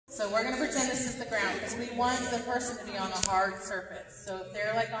So we're going to pretend this is the ground because we want the person to be on a hard surface. So if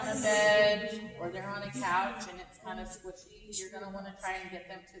they're like on a bed or they're on a couch and it's kind of squishy, you're going to want to try and get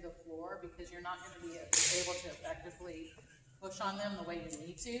them to the floor because you're not going to be able to effectively push on them the way you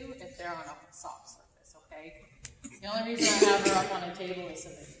need to if they're on a soft surface, okay? The only reason I have her up on a table is so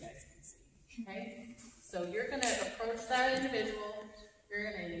that you guys can see, okay? So you're going to approach that individual.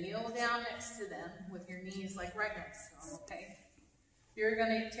 You're going to kneel down next to them with your knees like right next to them, okay? You're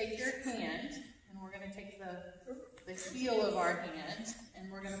going to take your hand, and we're going to take the heel of our hand, and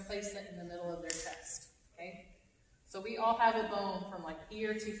we're going to place it in the middle of their chest, okay? So we all have a bone from like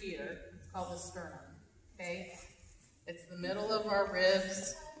here to here. It's called the sternum, okay? It's the middle of our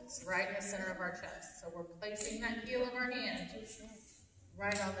ribs. It's right in the center of our chest. So we're placing that heel of our hand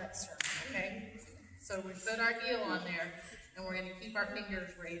right on that sternum, okay? So we put our heel on there, and we're going to keep our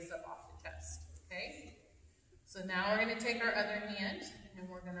fingers raised up off the chest, okay? So now we're going to take our other hand, and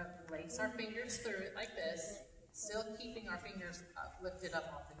we're going to place our fingers through it like this, still keeping our fingers lifted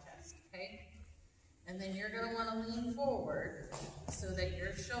up off the chest, okay? And then you're going to want to lean forward so that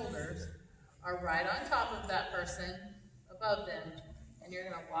your shoulders are right on top of that person, above them, and you're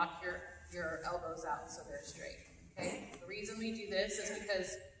going to walk your elbows out so they're straight, okay? The reason we do this is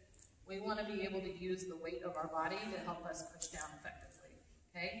because we want to be able to use the weight of our body to help us push down effectively,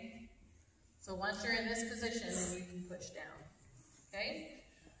 okay? So once you're in this position, then you can push down, okay?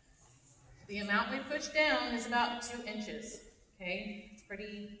 The amount we push down is about 2 inches, okay?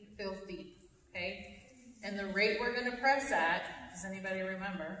 It feels deep, okay? And the rate we're going to press at, does anybody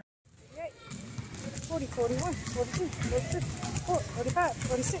remember? 40, 41, 42, 43, 44, 45,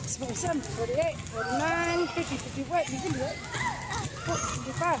 46, 47, 48, 49, 50, 51, you can do it.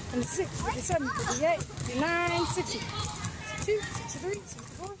 55, 56, 57, 58, 59, 60, 62, 63,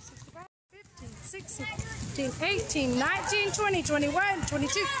 64, 65, 15, 16, 18, 19, 20, 21,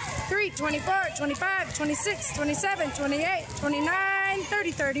 22, 3, 24, 25, 26, 27, 28, 29,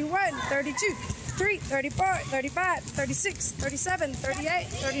 30, 31, 32, 33, 34, 35, 36, 37, 38,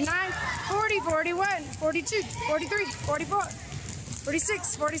 39, 40, 41, 42, 43, 44,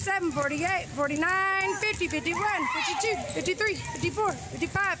 46, 47, 48, 49, 50, 51, 52, 53, 54,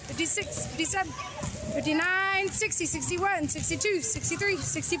 55, 56, 57, 59, 60, 61, 62, 63,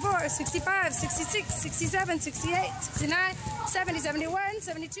 64, 65, 66, 67, 68, 69, 70, 71,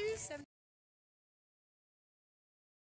 72, 73.